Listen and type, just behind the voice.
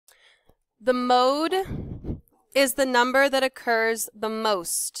The mode is the number that occurs the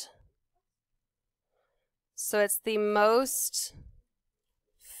most. So it's the most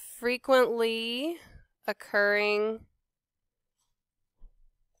frequently occurring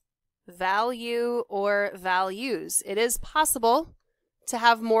value or values. It is possible to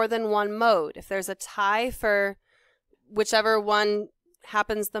have more than one mode. If there's a tie for whichever one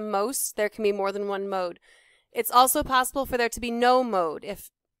happens the most, there can be more than one mode. It's also possible for there to be no mode. If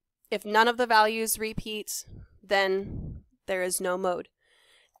none of the values repeat, then there is no mode.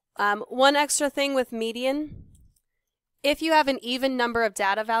 One extra thing with median, if you have an even number of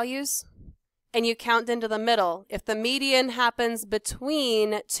data values and you count into the middle, if the median happens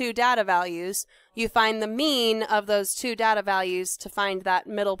between two data values, you find the mean of those two data values to find that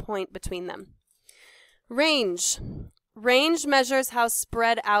middle point between them. Range. Range measures how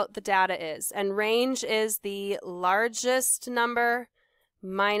spread out the data is, and range is the largest number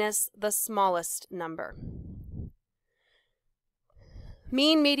minus the smallest number.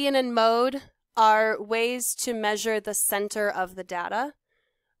 Mean, median, and mode are ways to measure the center of the data.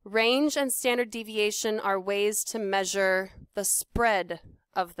 Range and standard deviation are ways to measure the spread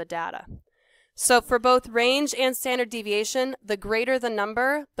of the data. So for both range and standard deviation, the greater the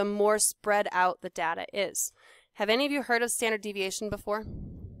number, the more spread out the data is. Have any of you heard of standard deviation before?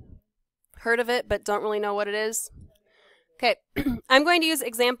 Heard of it, but don't really know what it is? Okay, I'm going to use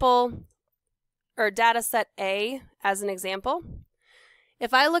example or data set A as an example.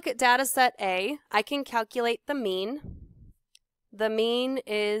 If I look at data set A, I can calculate the mean. The mean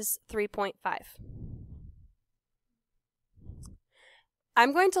is 3.5.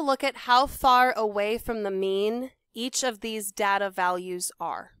 I'm going to look at how far away from the mean each of these data values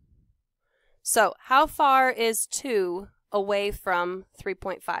are. So how far is 2 away from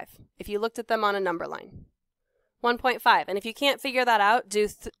 3.5? If you looked at them on a number line. 1.5. And if you can't figure that out, do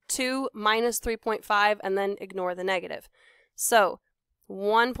 2 minus 3.5 and then ignore the negative. So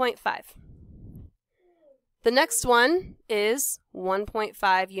 1.5. The next one is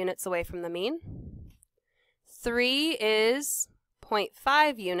 1.5 units away from the mean. 3 is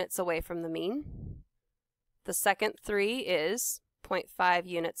 0.5 units away from the mean. The second 3 is 0.5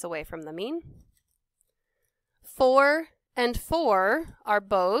 units away from the mean. 4 and 4 are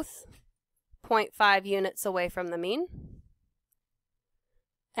both 0.5 units away from the mean.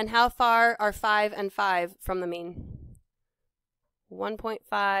 And how far are 5 and 5 from the mean?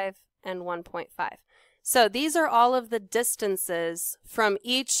 1.5 and 1.5. So these are all of the distances from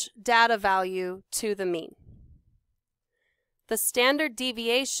each data value to the mean. The standard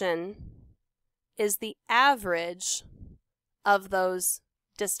deviation is the average of those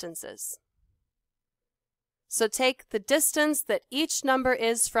distances. So take the distance that each number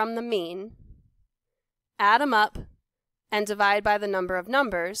is from the mean, add them up, and divide by the number of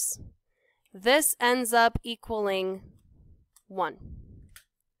numbers. This ends up equaling 1.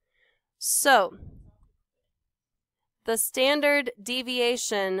 So the standard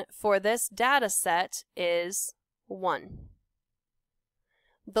deviation for this data set is 1.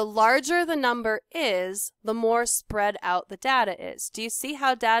 The larger the number is, the more spread out the data is. Do you see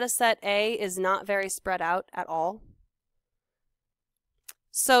how data set A is not very spread out at all?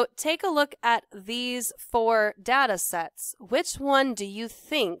 So take a look at these 4 data sets. Which one do you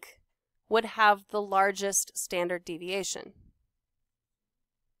think would have the largest standard deviation?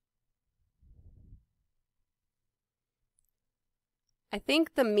 I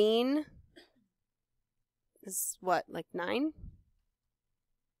think the mean is what, like 9?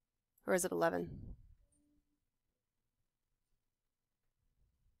 Or is it 11?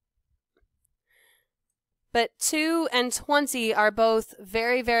 But 2 and 20 are both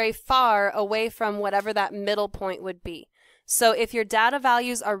very, very far away from whatever that middle point would be. So if your data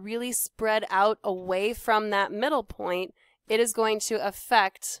values are really spread out away from that middle point, it is going to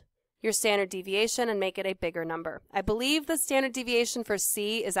affect your standard deviation and make it a bigger number. I believe the standard deviation for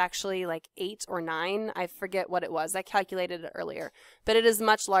C is actually like 8 or 9. I forget what it was. I calculated it earlier, but it is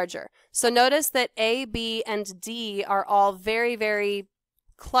much larger. So notice that A, B, and D are all very, very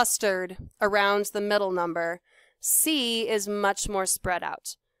clustered around the middle number. C is much more spread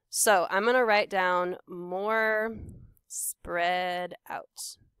out. So I'm going to write down more spread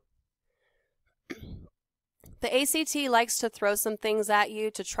out. The ACT likes to throw some things at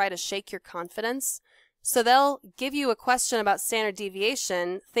you to try to shake your confidence. So they'll give you a question about standard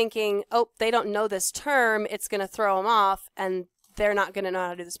deviation thinking, oh, they don't know this term, it's going to throw them off, and they're not going to know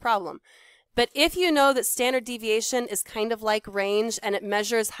how to do this problem. But if you know that standard deviation is kind of like range and it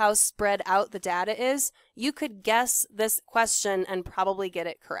measures how spread out the data is, you could guess this question and probably get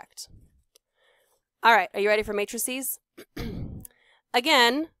it correct. All right, are you ready for matrices?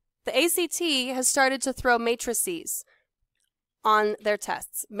 Again, The ACT has started to throw matrices on their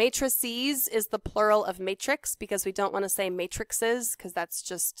tests. Matrices is the plural of matrix because we don't want to say matrices because that's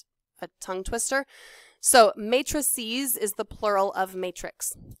just a tongue twister. So matrices is the plural of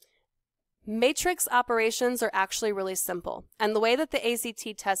matrix. Matrix operations are actually really simple. And the way that the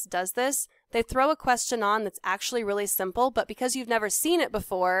ACT test does this, they throw a question on that's actually really simple, but because you've never seen it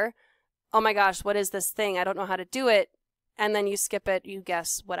before, oh my gosh, what is this thing? I don't know how to do it. And then you skip it, you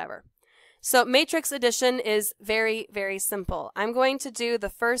guess, whatever. So matrix addition is very, very simple. I'm going to do the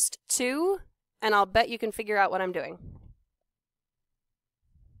first two, and I'll bet you can figure out what I'm doing.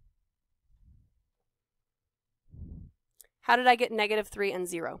 How did I get -3 and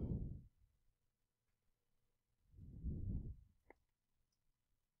 0?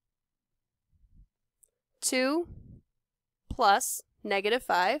 Two plus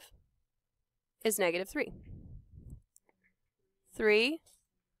 -5 is -3. 3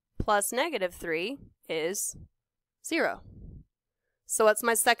 plus -3 is 0. So what's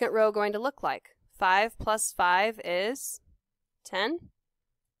my second row going to look like? 5 plus 5 is 10.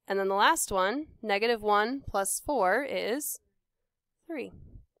 And then the last one, -1 plus 4 is 3.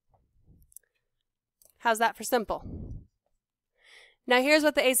 How's that for simple? Now here's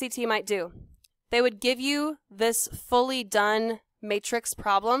what the ACT might do. They would give you this fully done matrix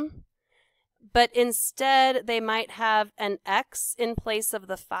problem, but instead they might have an x in place of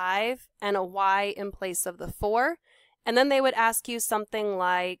the 5 and a y in place of the 4, and then they would ask you something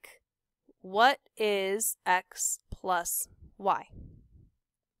like, what is x plus y?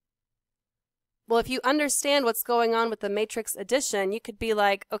 Well, if you understand what's going on with the matrix addition, you could be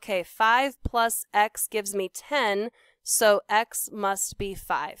like, okay, 5 plus x gives me 10, so x must be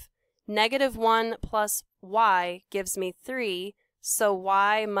 5. -1 plus y gives me 3, so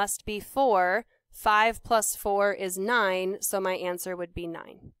y must be 4. 5 plus 4 is 9, so my answer would be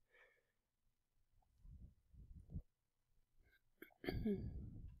 9.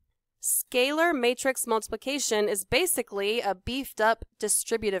 Scalar matrix multiplication is basically a beefed up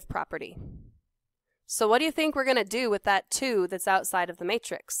distributive property. So what do you think we're going to do with that 2 that's outside of the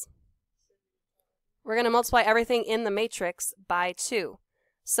matrix? We're going to multiply everything in the matrix by 2.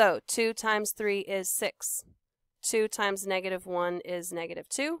 So 2 times 3 is 6. 2 times -1 is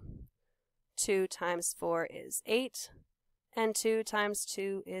 -2. 2 times 4 is 8. And 2 times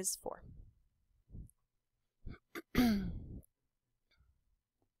 2 is 4.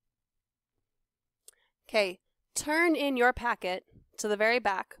 Okay, turn in your packet to the very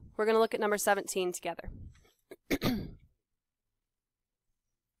back. We're going to look at number 17 together.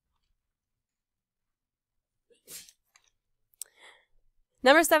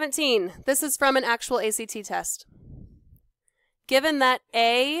 Number 17, this is from an actual ACT test. Given that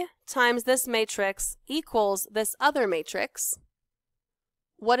A times this matrix equals this other matrix,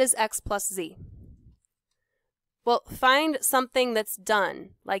 what is x plus z? Well, find something that's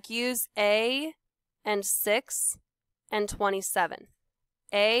done, like use A and 6 and 27.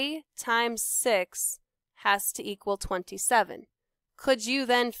 A times 6 has to equal 27. Could you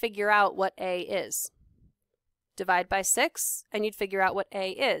then figure out what A is? Divide by 6, and you'd figure out what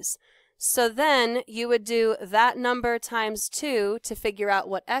A is. So then you would do that number times 2 to figure out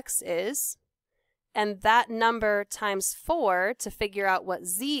what x is, and that number times 4 to figure out what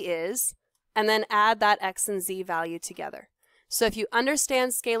z is, and then add that x and z value together. So if you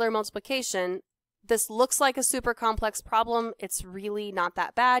understand scalar multiplication, this looks like a super complex problem. It's really not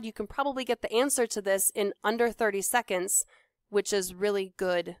that bad. You can probably get the answer to this in under 30 seconds, which is really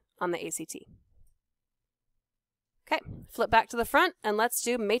good on the ACT. Okay, flip back to the front and let's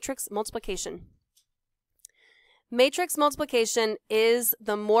do matrix multiplication. Matrix multiplication is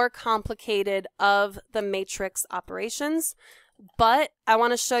the more complicated of the matrix operations, but I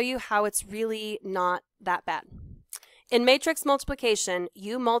want to show you how it's really not that bad. In matrix multiplication,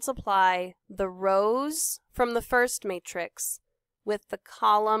 you multiply the rows from the first matrix with the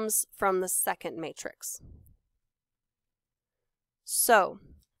columns from the second matrix. So,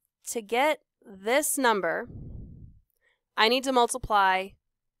 to get this number, I need to multiply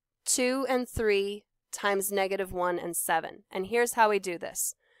 2 and 3 times -1 and 7. And here's how we do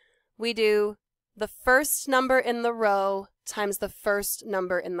this. We do the first number in the row times the first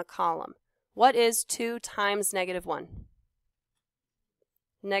number in the column. What is 2 times -1?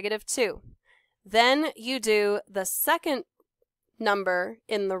 -2. Then you do the second number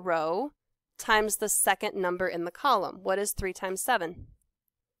in the row times the second number in the column. What is 3 times 7?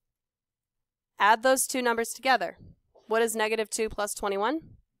 Add those two numbers together. What is -2 plus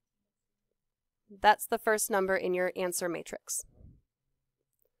 21? That's the first number in your answer matrix.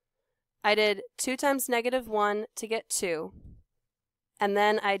 I did 2 times -1 to get 2, and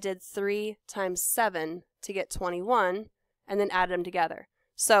then I did 3 times 7 to get 21, and then added them together.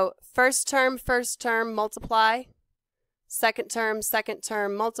 So first term, multiply, second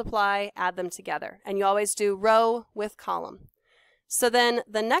term, multiply, add them together. And you always do row with column. So then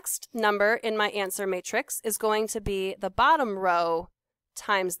the next number in my answer matrix is going to be the bottom row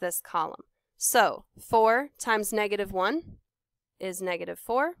times this column. So 4 times -1 is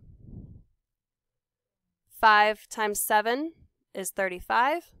 -4. 5 times 7 is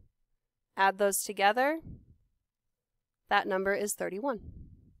 35. Add those together. That number is 31.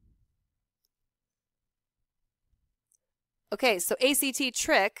 Okay, so ACT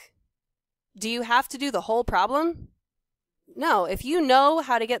trick, do you have to do the whole problem? No, if you know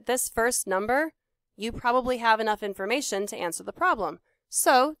how to get this first number, you probably have enough information to answer the problem.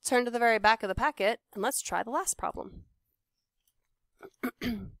 So turn to the very back of the packet and let's try the last problem.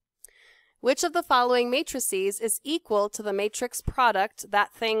 Which of the following matrices is equal to the matrix product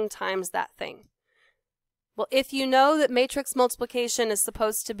that thing times that thing? Well, if you know that matrix multiplication is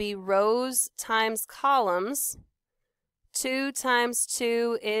supposed to be rows times columns, 2 times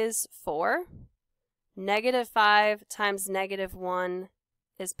 2 is 4. -5 times -1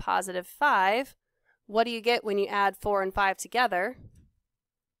 is +5. What do you get when you add 4 and 5 together?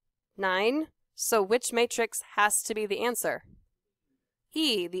 9. So which matrix has to be the answer?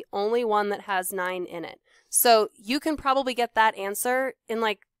 E, the only one that has 9 in it. So you can probably get that answer in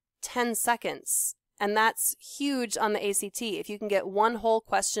like 10 seconds. And that's huge on the ACT. If you can get one whole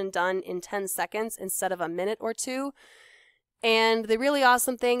question done in 10 seconds instead of a minute or two. And the really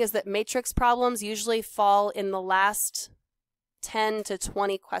awesome thing is that matrix problems usually fall in the last 10 to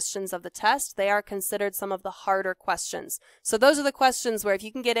 20 questions of the test. They are considered some of the harder questions. So those are the questions where if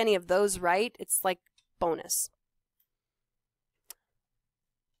you can get any of those right, it's like bonus.